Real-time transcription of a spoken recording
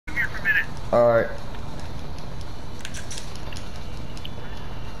Alright.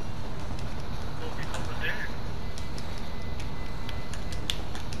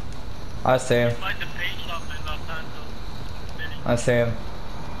 I see him. I see him.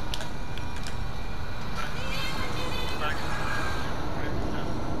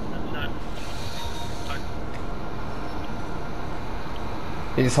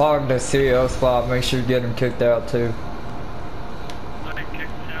 He's hogging the CEO spot. Make sure you get him kicked out too.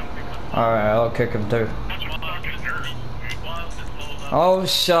 Alright, I'll kick him too. Oh,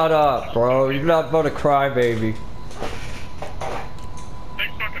 shut up, bro. You're not about to crybaby.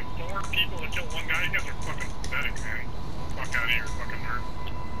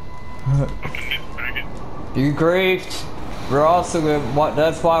 You griefed. We're also gonna,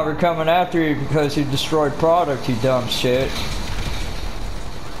 that's why we're coming after you, because you destroyed product, you dumb shit.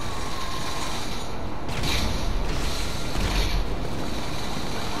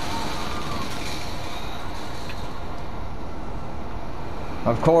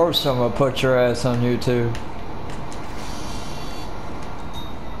 Of course I'm gonna put your ass on YouTube.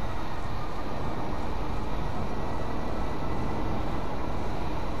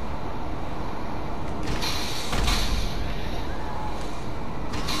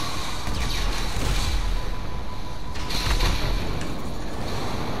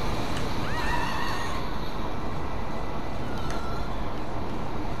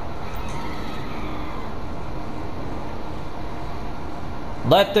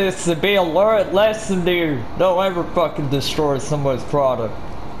 Let this be a lesson to you. Don't ever fucking destroy someone's product.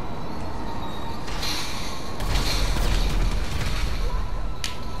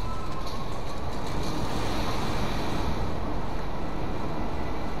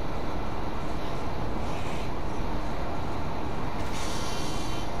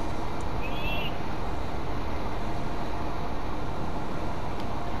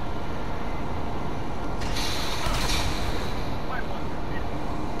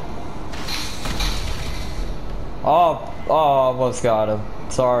 Oh, almost got him.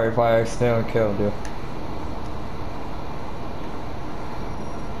 Sorry if I accidentally killed you.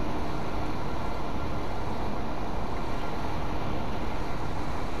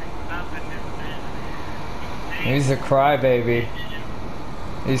 He's a crybaby.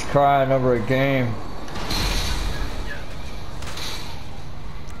 He's crying over a game.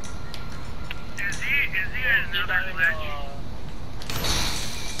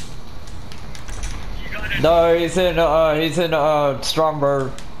 No, he's in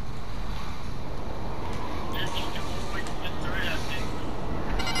Stromberg.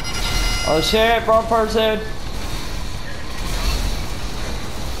 Oh shit, wrong person.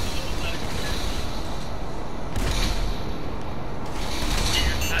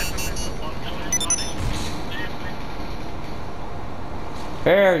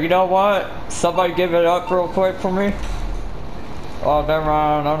 Here, you know what? Somebody give it up real quick for me. Oh, never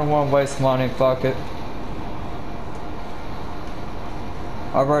mind. I don't want to waste money. Fuck it.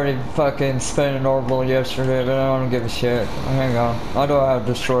 I already fucking spent an orbital yesterday, but I don't give a shit. Hang on. I know how to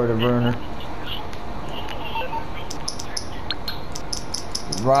destroy the burner.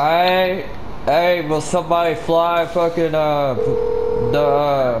 Right? Hey, will somebody fly fucking,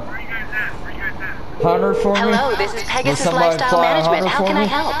 the, Hunter for me? Hello, this is Pegasus Lifestyle Management. How can I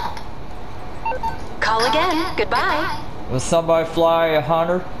help? Call again. Goodbye. Will somebody fly a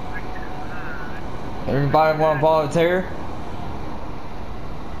Hunter? Everybody want to volunteer?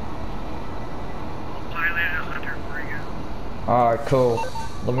 Alright, cool.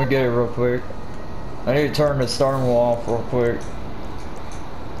 Let me get it real quick. I need to turn the stern wheel off real quick.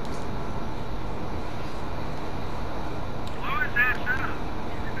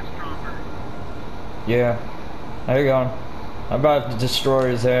 Yeah. Hang on. I'm about to destroy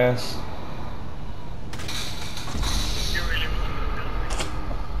his ass.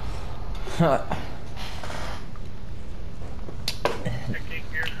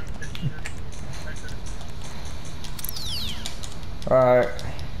 Alright.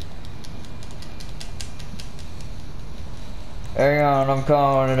 Hang on, I'm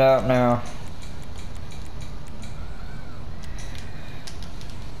calling it out now.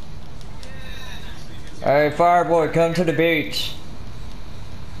 Hey, Fireboy, come to the beach.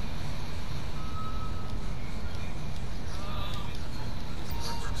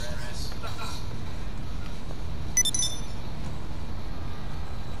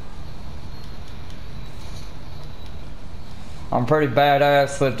 I'm pretty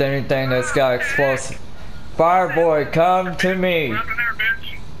badass with anything that's got explosive. Fireboy, come to me.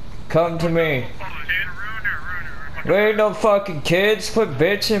 Come to me. We ain't no fucking kids. Quit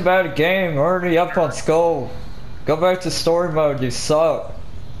bitching about a game. We're already up on skull. Go back to story mode, you suck.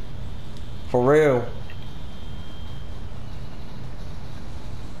 For real.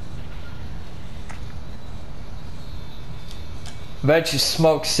 Bet you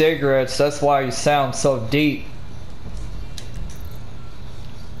smoke cigarettes, that's why you sound so deep.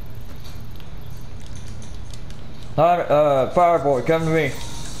 Fireboy, come to me.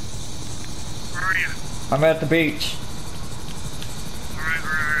 Where are you? I'm at the beach. Alright.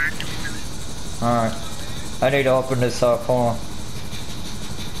 Alright. I need to open this up, hold on.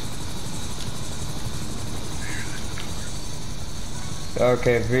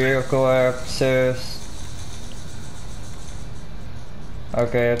 Okay, vehicle access.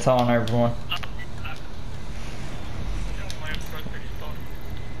 Okay, it's on everyone.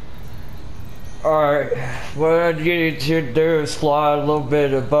 Alright, what I need you to do is fly a little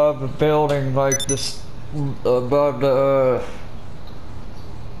bit above the building, like this, above the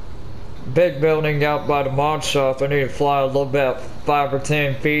big building out by the mod shop. I need to fly a little bit, 5 or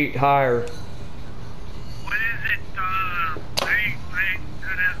 10 feet higher. What is it, I ain't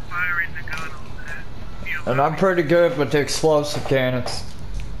good at firing the gun on that. You know, And I'm pretty good with the explosive cannons.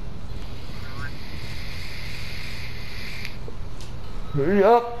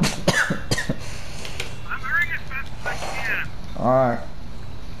 Yup. I'm hurrying as fast as I can. Alright.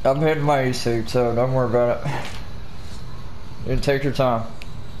 I'm hitting my E-suit, so don't worry about it. You take your time.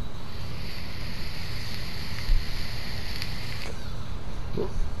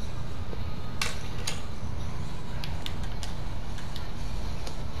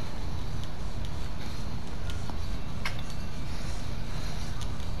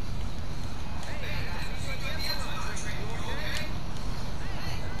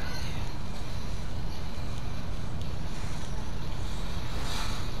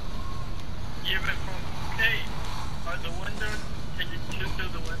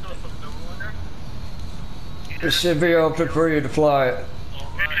 It should be open for you to fly it.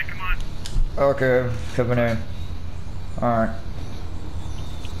 Okay, come on. Okay, coming in. Alright.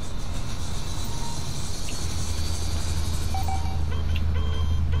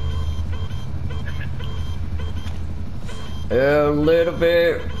 A little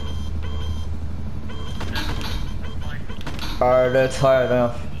bit. Alright, that's high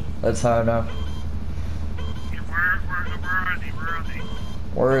enough. That's high enough. Where is he?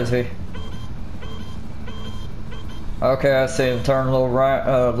 Where is he? Okay, I see him. Turn a little right,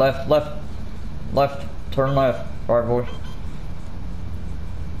 left, turn left. Alright, boy.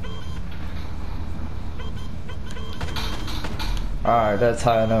 Alright, that's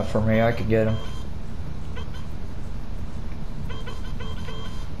high enough for me. I can get him.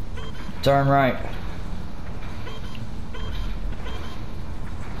 Turn right.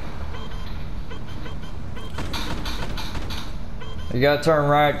 You gotta turn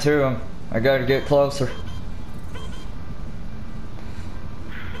right to him. I gotta get closer.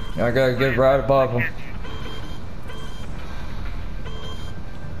 I gotta get right above him.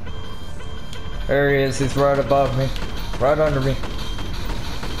 There he is, he's right above me. Right under me.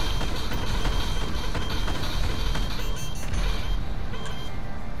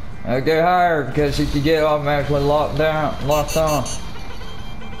 I get higher because you can get automatically locked on.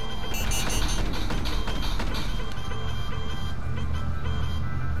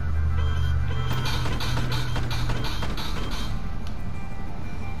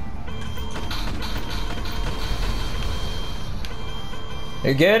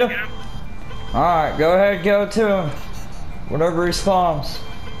 You get him? Alright, go ahead, go to him. Whenever he spawns.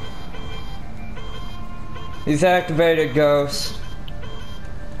 He's activated, Ghost.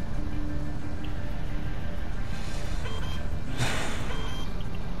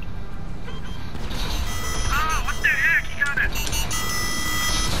 Oh, what the heck? He got it.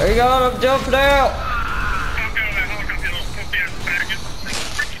 There you go, I'm jumping out.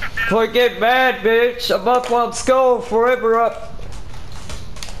 Quit getting mad, bitch. I'm up on skull, forever up.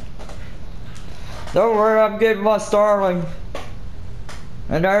 Don't worry, I'm getting my Starling.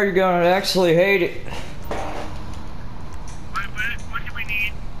 And now you're gonna actually hate it. What do we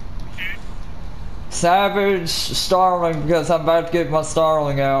need, dude? Savage Starling, because I'm about to get my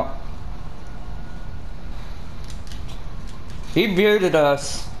Starling out. He muted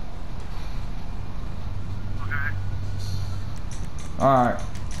us. Okay. Alright.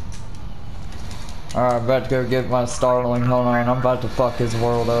 Alright, I'm about to go get my Starling. Hold on, I'm about to fuck his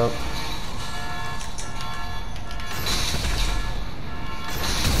world up.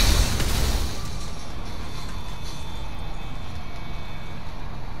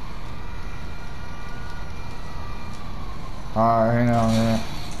 Alright, hang on a minute.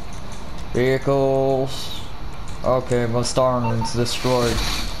 Vehicles. Okay, my Starling's destroyed.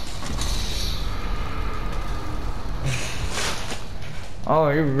 Oh,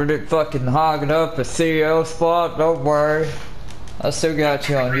 you're really fucking hogging up a CEO spot? Don't worry. I still got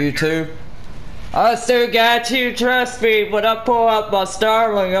you on YouTube. I still got you, trust me. When I pull out my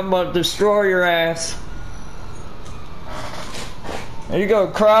Starling, I'm gonna destroy your ass. And you're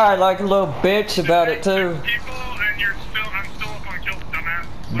gonna cry like a little bitch about it too. I'm still up on kills,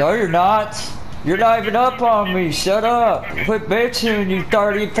 dumbass. No, you're not. You're not even up on me. Shut up. Quit bitching, you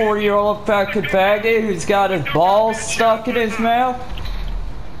 30, 40-year-old fucking faggot who's got his balls stuck in his mouth.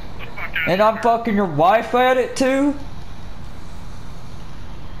 And I'm fucking your wife at it too?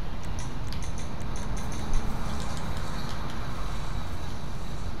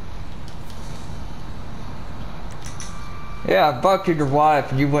 Yeah, I fucking your wife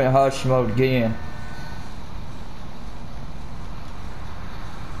and you went hush mode again.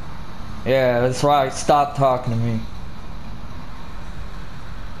 Yeah, that's right. Stop talking to me.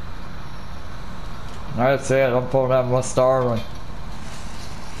 That's it. I'm pulling out my Starling.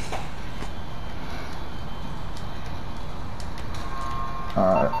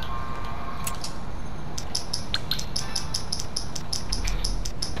 Alright.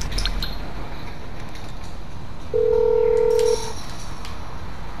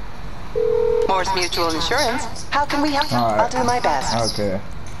 Morse Mutual Insurance. How can we help? Alright. I'll do my best. Okay.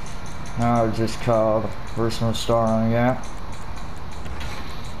 Now I just called personal Starling, yeah.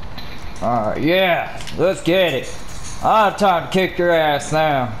 Alright, yeah. Let's get it. I have time to kick your ass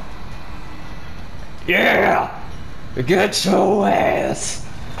now. Yeah! Get your ass!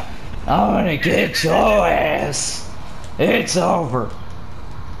 I'm gonna get your ass! It's over.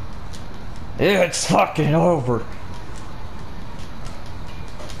 It's fucking over.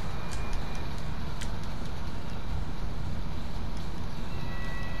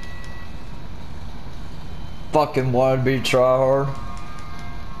 Fucking wannabe tryhard.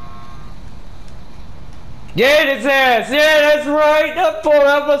 Get his ass! Yeah, that's right! I'm pulling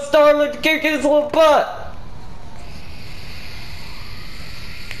out my Starling to kick his little butt!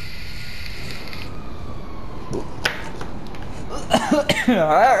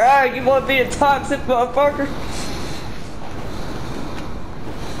 Alright, you wanna be a toxic motherfucker?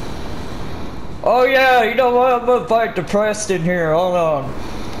 Oh yeah, you know what? I'm gonna invite Depressed in here, hold on.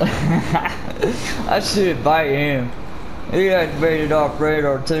 I should invite him. He hadn't made it off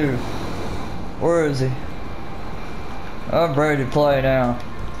radar too. Where is he? I'm ready to play now.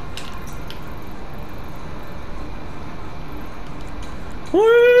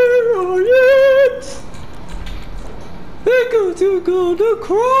 Where are you? Because you're gonna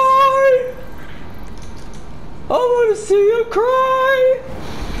cry. I wanna see you cry.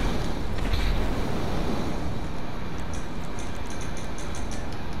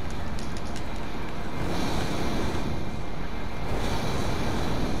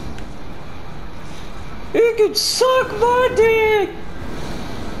 You can suck my dick!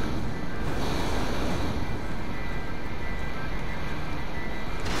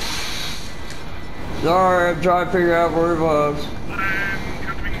 Sorry, I'm trying to figure out where it was. I'm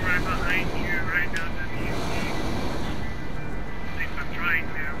coming right behind you, right down to the At least I'm trying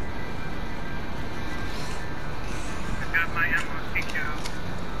to. I've got my ammo taken out.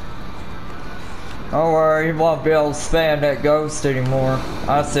 Don't worry, he won't be able to spam that ghost anymore.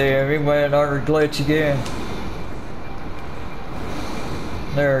 I see him, he went under glitch again.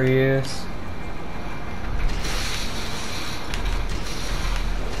 There he is.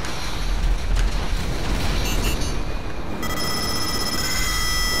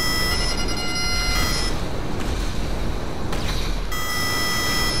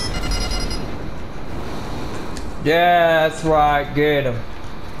 Yeah, that's right, get him.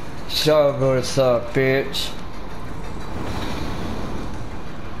 Show him what's up, bitch.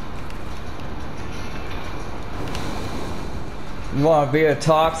 You wanna be a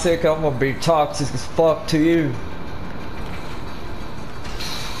toxic? I'm gonna be toxic as fuck to you.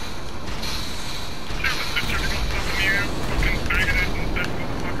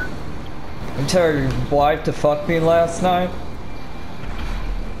 You tell your wife to fuck me last night?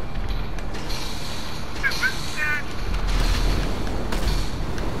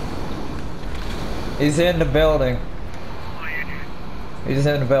 He's in the building. He's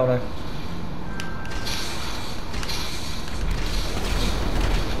in the building.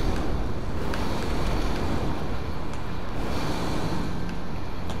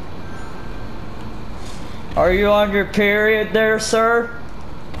 Are you on your period there, sir?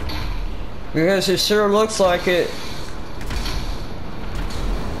 Because it sure looks like it.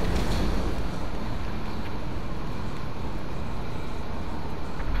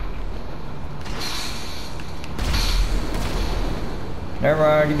 Never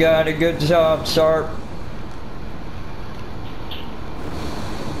mind, you got a good job, Sharp.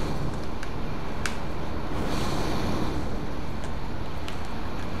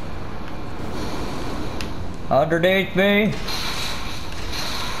 Underneath me.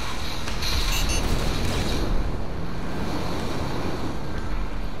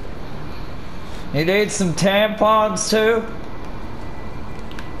 You need some tampons too?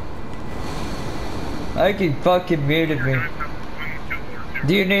 I think he fucking muted me.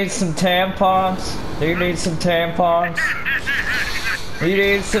 Do you need some tampons? Do you need some tampons? You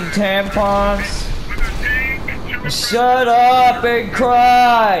need some tampons? Shut up and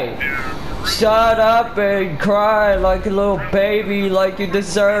cry! Shut up and cry like a little baby, like you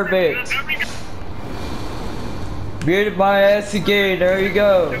deserve it. Muted my ass again, there you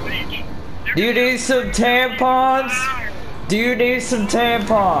go. Do you need some tampons? Do you need some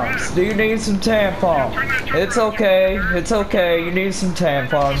tampons? Do you need some tampons? It's okay, it's okay, you need some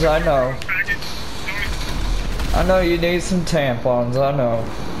tampons, I know. I know you need some tampons, I know.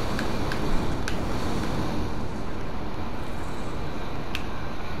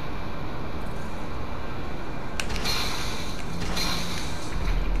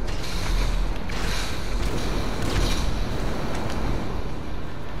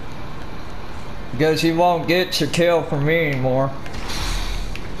 Because you won't get your kill from me anymore.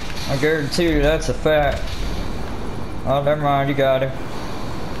 I guarantee you that's a fact. Oh, never mind, you got him.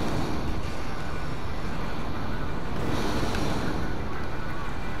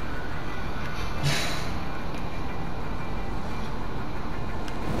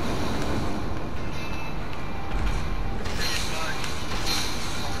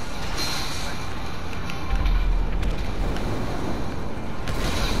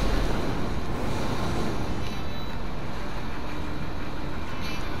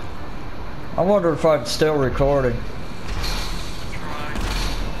 I wonder if I'm still recording.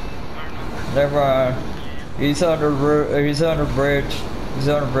 Never mind. He's under bridge. He's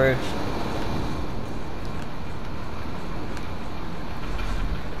under bridge.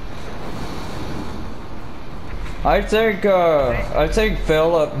 I think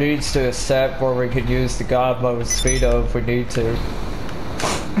Philip needs to accept where we could use the God mode speedo if we need to.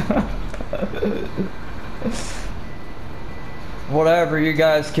 Whatever, you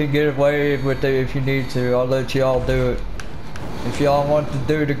guys can get away with it if you need to. I'll let y'all do it. If y'all want to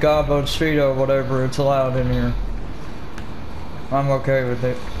do the God mode speedo or whatever, it's allowed in here. I'm okay with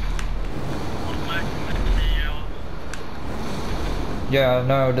it. Yeah,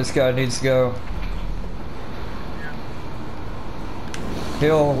 no, this guy needs to go.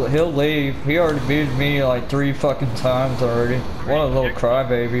 He'll leave. He already muted me like 3 fucking times already. What a little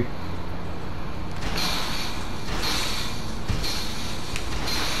crybaby.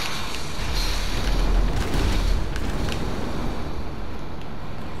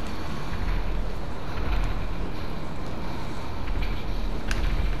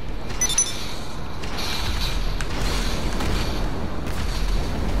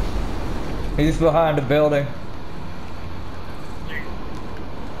 He's behind the building.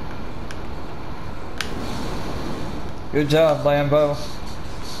 Good job, Lambo.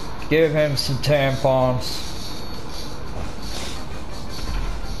 Give him some tampons.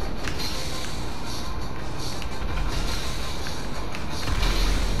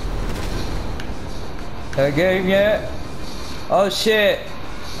 That game yet? Oh shit.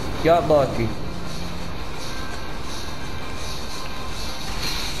 Got lucky.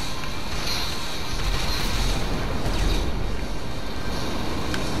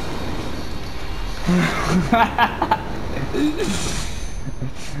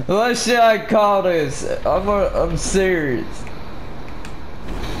 What should I call this? I'm serious.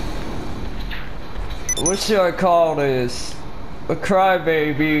 What should I call this? A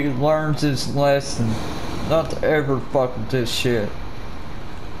crybaby learns his lesson not to ever fuck with this shit.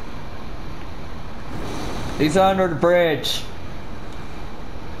 He's under the bridge.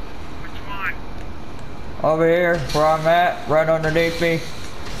 Which one? Over here, where I'm at, right underneath me.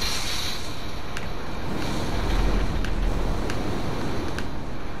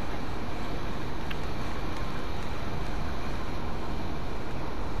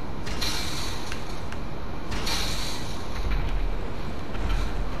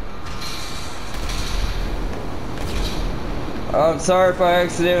 I'm sorry if I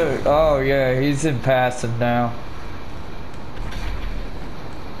accidentally. Oh yeah, he's in passive now.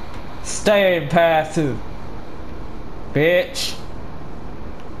 Stay in passive, bitch.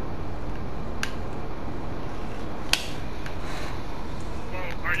 Well,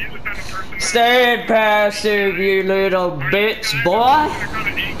 are you the type of person that Stay in passive, you little bitch, boy.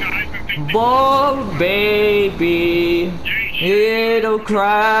 Boy, baby. Little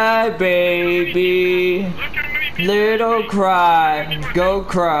cry, baby. Little cry. Go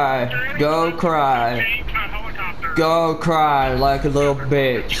cry. Go cry. Go cry like a little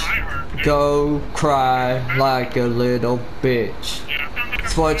bitch. Go cry like a little bitch.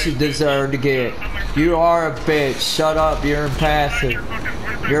 It's what you deserve to get. You are a bitch. Shut up. You're impassive.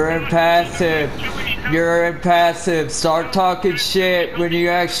 You're impassive. You're impassive. Start talking shit when you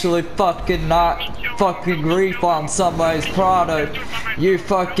actually fucking not fucking grief on somebody's product. You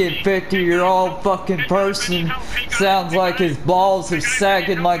fucking 50-year-old fucking person sounds like his balls are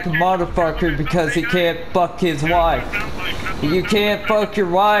sagging like a motherfucker because he can't fuck his wife. You can't fuck your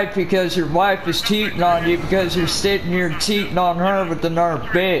wife because your wife is cheating on you because you're sitting here cheating on her with another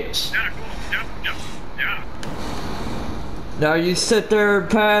bitch. Now you sit there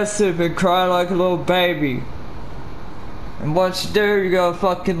passive and cry like a little baby. And once you do, you gotta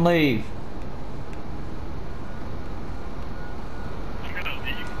fucking leave.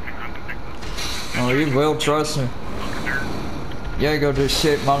 Oh, you will, trust me. Yeah, go do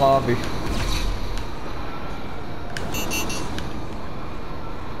shit in my lobby.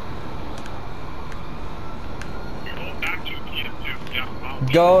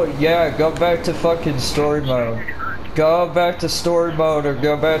 Go back to fucking story mode. Go back to story mode or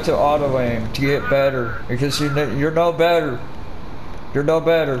go back to auto aim to get better. Because you're no better. You're no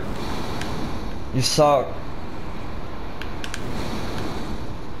better. You suck.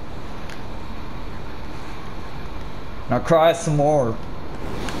 Now cry some more.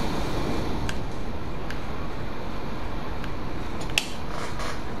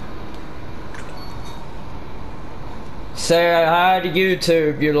 Say hi to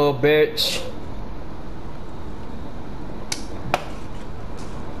YouTube, you little bitch.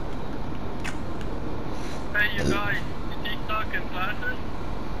 Hey, you guys, is he stuck in passive?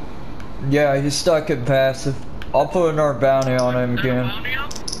 Yeah, he's stuck in passive. I'll put another bounty on him again. Bounty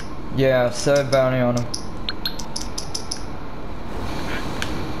up? Yeah, set a bounty on him.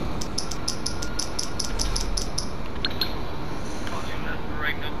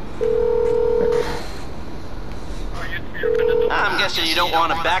 I'm guessing you don't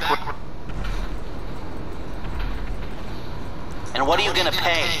want it backward. And what are you gonna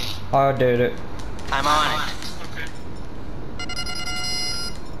pay? I did it. I'm on it. Okay.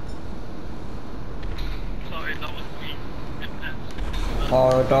 Sorry, that was me.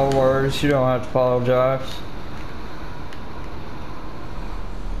 Oh, don't worry, you don't have to apologize.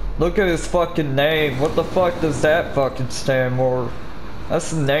 Look at his fucking name. What the fuck does that fucking stand for?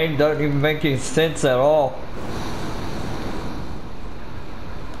 That's the name, doesn't even make any sense at all.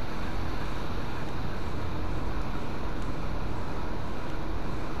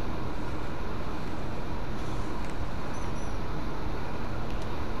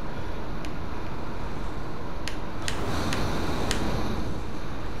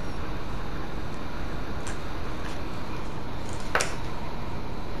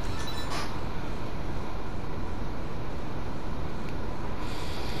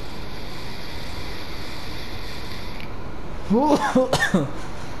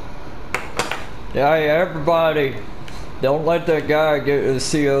 Yeah, everybody, don't let that guy get a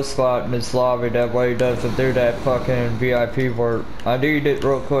CO spot in this lobby. That way he doesn't do that fucking VIP work. I need it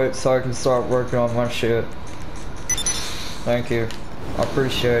real quick so I can start working on my shit. Thank you. I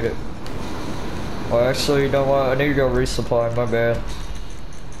appreciate it. Well, actually, you know what? I need to go resupply. My bad.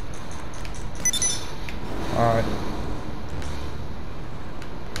 Alright.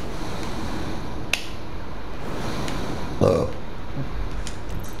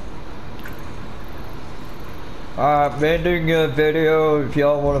 Alright, been doing a video. If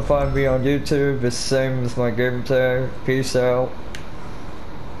y'all want to find me on YouTube, it's the same as my gamer tag. Peace out.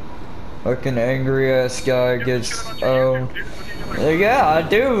 Fucking angry ass guy gets yeah, I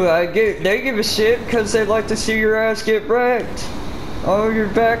do. They give a shit because they like to see your ass get wrecked. Oh, you're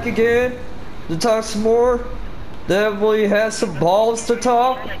back again? To talk some more? Definitely has some balls to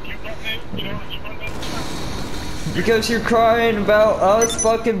talk? Because you're crying about us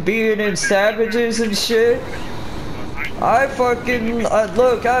fucking being in savages and shit? I fucking,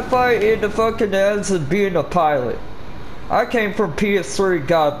 look, I fight in the fucking ends of being a pilot. I came from PS3,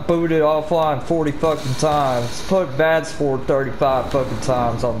 got booted offline 40 fucking times, put bad sport 35 fucking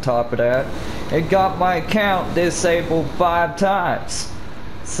times on top of that, and got my account disabled 5 times.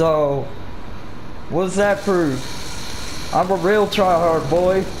 So, what's that prove? I'm a real tryhard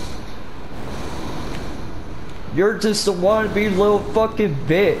boy. You're just a wannabe little fucking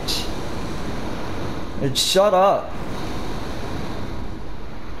bitch. And shut up.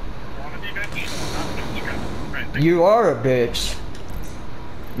 You are a bitch.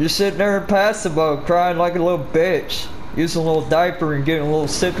 You're sitting there in passive mode crying like a little bitch. Using a little diaper and getting a little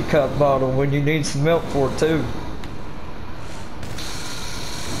sippy cup bottle when you need some milk for it too.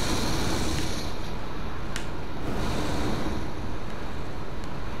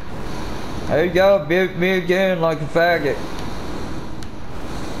 There you go, mute me again like a faggot.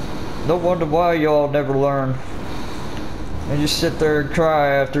 No wonder why y'all never learn. And just sit there and cry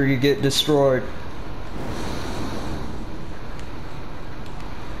after you get destroyed.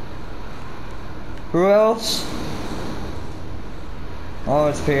 Who else? Oh,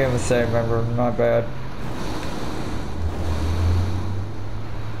 it's PMSA member, my bad.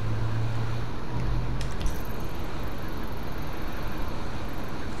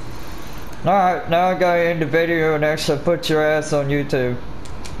 Alright, now I gotta end the video and actually put your ass on YouTube.